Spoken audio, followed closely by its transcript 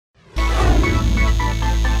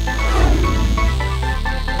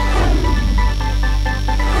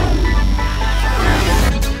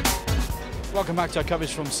Welcome back to our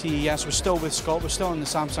coverage from CES. We're still with Scott, we're still on the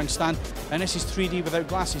Samsung stand, and this is 3D without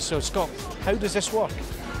glasses. So Scott, how does this work?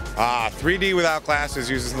 3D without glasses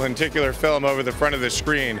uses lenticular film over the front of the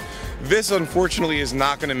screen. This unfortunately is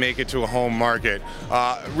not going to make it to a home market.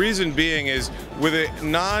 Reason being is with a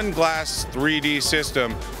non-glass 3D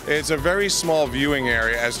system, it's a very small viewing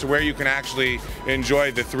area as to where you can actually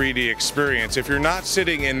enjoy the 3D experience. If you're not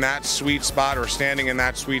sitting in that sweet spot or standing in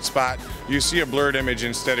that sweet spot, you see a blurred image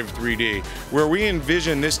instead of 3D. Where we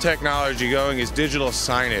envision this technology going is digital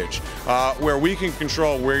signage, where we can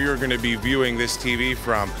control where you're going to be viewing this TV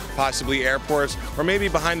from, possibly airports, or maybe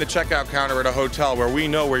behind the checkout counter at a hotel where we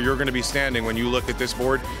know where you're going to be standing when you look at this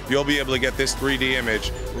board. You'll be able to get this 3D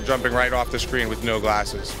image jumping right off the screen with no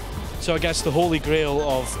glasses. So I guess the holy grail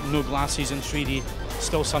of no glasses in 3D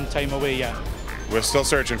still some time away yet. We're still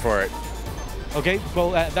searching for it. Okay,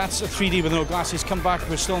 well that's a 3D with no glasses. Come back,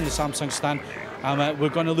 we're still on the Samsung stand. We're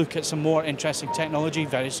going to look at some more interesting technology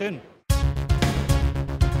very soon.